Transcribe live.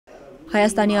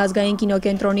Հայաստանի ազգային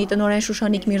կինոկենտրոնի տնօրեն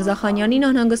Շուշանիկ Միրզախանյանին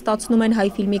անհանգստացնում են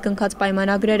Հայֆիլմի կնքած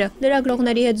պայմանագրերը։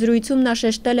 Լրագրողների հետ զրույցում նա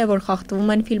շեշտել է, որ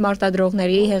խախտվում են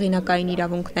ֆիլմարտադրողների հեղինակային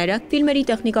իրավունքները, ֆիլմերի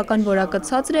տեխնիկական որակը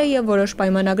ցածր է եւ որոշ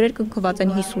պայմանագրեր կնքված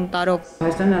են 50 տարով։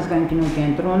 Հայաստանի ազգային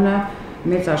կինոկենտրոնը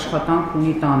մեծ աշխատանք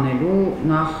ունի տանելու,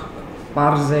 նախ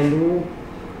պարզելու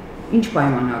ինչ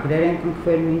պայմանագրեր են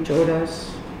կնքվել մինչ օրս,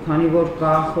 քանի որ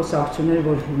կա խոսակցություններ,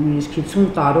 որ նույնիսկ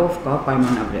 50 տարով կա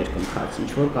պայմանագրեր կնքած, ինչ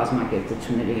որ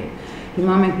կազմակերպությունների հետ։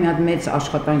 Հիմա մենք մի հատ մեծ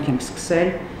աշխատանք ենք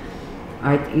սկսել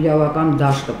այդ իրավական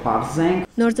դաշտը պարզենք։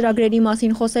 Նոր ծրագրերի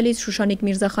մասին խոսելիս Շուշանիկ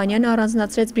Միրզախանյանը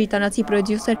առանձնացրեց բրիտանացի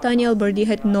պրոդյուսեր Դանիել Բրդի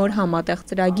հետ նոր համատեղ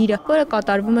ծրագիրը, որը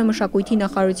կատարվում է մշակույթի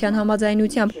նախարարության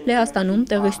համաձայնությամբ։ Լեհաստանում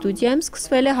տեղի ստուդիայում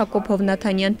սկսվել է Հակոբ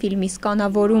Հովնաթանյան ֆիլմի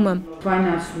սկանավորումը։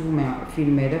 Ֆինանսվում է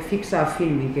ֆիլմերը,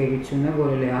 ֆիքսաֆիլմ ընկերությունը,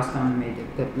 որը Լեհաստանում է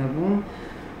գտնվում,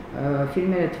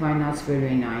 ֆիլմերը թվայնացվելու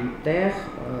են այնտեղ,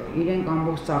 իրենք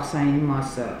ամբողջ ծախսային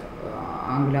մասը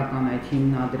անգլիական այդ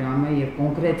հիմնադրամը եւ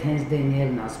կոնկրետ հենց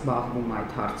Դենիելն է զբաղվում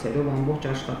այդ հարցերով, ամբողջ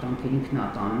աշխատանքը ինքն է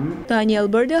տանում։ Դանիել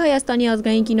Բրդը Հայաստանի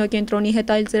ազգային կինոկենտրոնի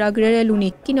հետ այլ ծրագրեր էլ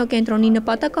ունի։ Կինոկենտրոնի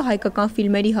նպատակը հայկական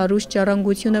ֆիլմերի հարուստ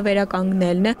ժառանգությունը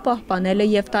վերականգնելն է, պահպանելը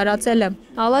եւ տարածելը։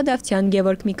 Ալա Դավթյան,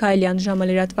 Գևորգ Միքայելյան,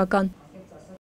 ժամը լրատվական։